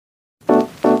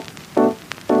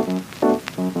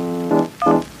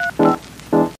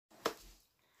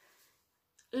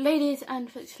Ladies and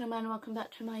fictional men, welcome back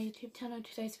to my YouTube channel.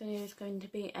 Today's video is going to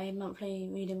be a monthly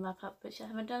reading wrap up, which I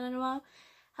haven't done in a while.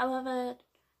 However,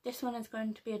 this one is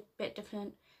going to be a bit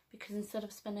different because instead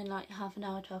of spending like half an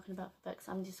hour talking about the books,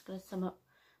 I'm just going to sum up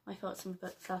my thoughts on the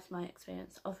book / my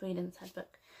experience of reading said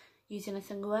book using a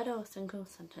single word or a single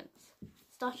sentence.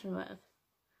 Starting with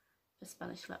The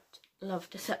Spanish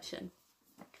Love Deception.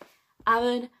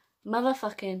 Aaron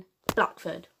motherfucking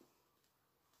Blackford.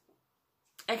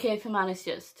 Okay, for man, it's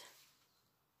just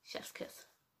chef's kiss.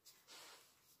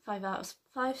 5 out of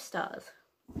 5 stars.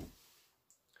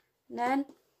 And then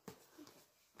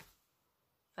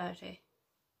Verity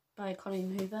by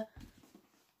Colleen Hoover.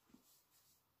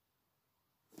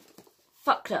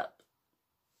 Fucked up.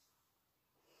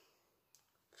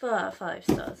 4 out of 5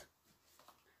 stars.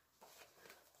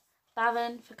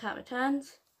 Baron for Cat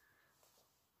Returns.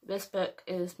 This book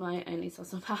is my only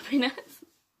source of happiness.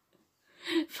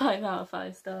 5 out of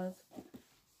 5 stars.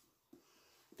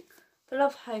 The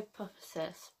Love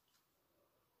Hypothesis.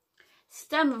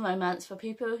 STEM romance for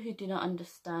people who do not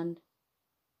understand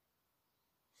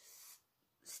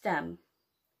STEM.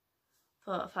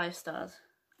 4 out of 5 stars.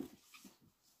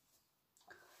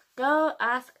 Go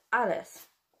Ask Alice.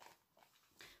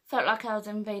 Felt like I was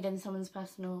invading someone's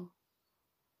personal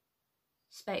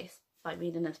space by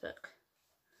reading this book.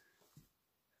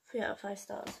 3 out of 5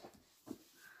 stars.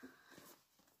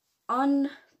 On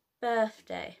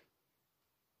Birthday.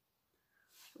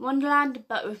 Wonderland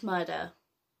but with murder.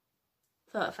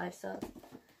 4 out of 5 stars.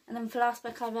 And then the last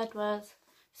book I read was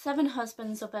Seven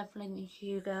Husbands of Evelyn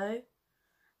Hugo.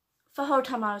 For the whole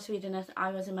time I was reading it,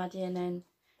 I was imagining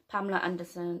Pamela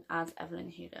Anderson as Evelyn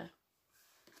Hugo.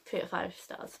 3 out of 5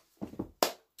 stars. I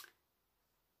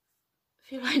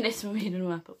feel like this reading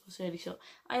wrap up was really short.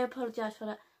 I apologise for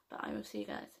that, but I will see you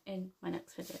guys in my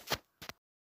next video.